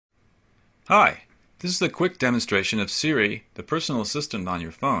Hi, this is a quick demonstration of Siri, the personal assistant on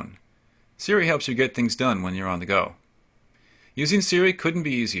your phone. Siri helps you get things done when you're on the go. Using Siri couldn't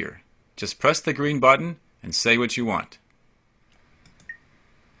be easier. Just press the green button and say what you want.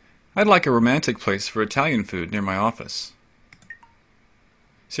 I'd like a romantic place for Italian food near my office.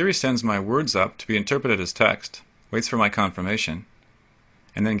 Siri sends my words up to be interpreted as text, waits for my confirmation,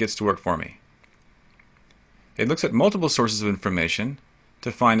 and then gets to work for me. It looks at multiple sources of information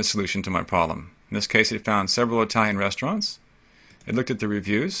to find a solution to my problem. In this case, it found several Italian restaurants. It looked at the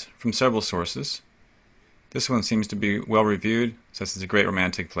reviews from several sources. This one seems to be well reviewed, says it's a great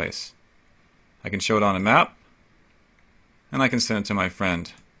romantic place. I can show it on a map, and I can send it to my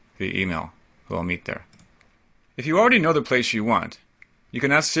friend via email, who I'll meet there. If you already know the place you want, you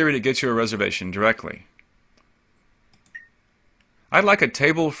can ask Siri to get you a reservation directly. I'd like a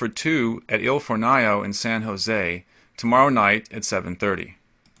table for two at Il Fornaio in San Jose tomorrow night at 7:30.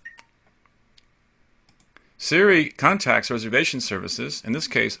 Siri contacts reservation services, in this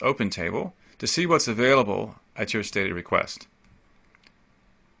case OpenTable, to see what's available at your stated request.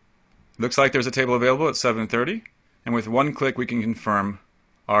 Looks like there's a table available at 7:30, and with one click we can confirm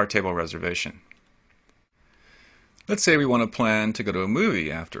our table reservation. Let's say we want to plan to go to a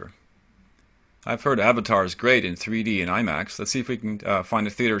movie after. I've heard Avatar is great in 3D and IMAX. Let's see if we can find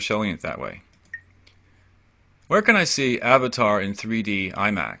a theater showing it that way. Where can I see Avatar in 3D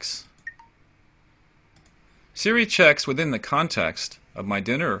IMAX? Siri checks within the context of my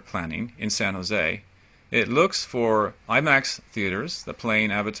dinner planning in San Jose. It looks for IMAX theaters that play in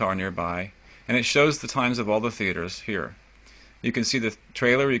Avatar nearby, and it shows the times of all the theaters here. You can see the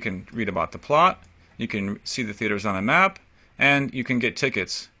trailer, you can read about the plot, you can see the theaters on a map, and you can get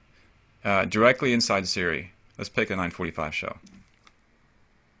tickets directly inside Siri. Let's pick a 9:45 show.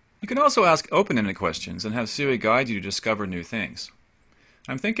 You can also ask open-ended questions and have Siri guide you to discover new things.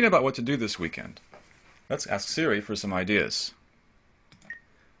 I'm thinking about what to do this weekend. Let's ask Siri for some ideas.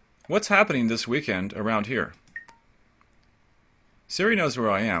 What's happening this weekend around here? Siri knows where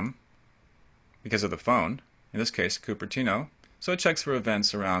I am because of the phone, in this case Cupertino, so it checks for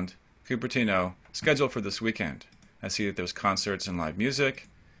events around Cupertino scheduled for this weekend. I see that there's concerts and live music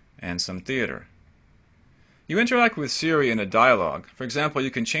and some theater. You interact with Siri in a dialogue. For example,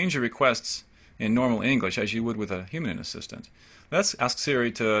 you can change your requests in normal English as you would with a human assistant. Let's ask Siri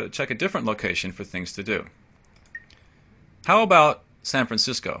to check a different location for things to do. How about San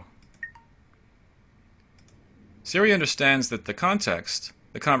Francisco? Siri understands that the context,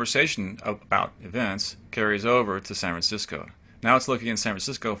 the conversation about events, carries over to San Francisco. Now it's looking in San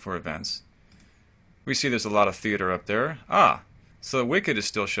Francisco for events. We see there's a lot of theater up there. So Wicked is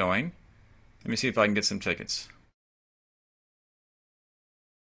still showing. Let me see if I can get some tickets.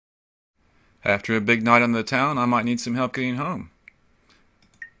 After a big night on the town, I might need some help getting home.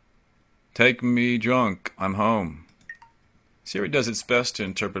 Take me drunk, I'm home. Siri does its best to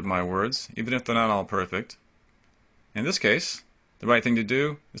interpret my words, even if they're not all perfect. In this case, the right thing to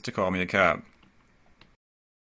do is to call me a cab.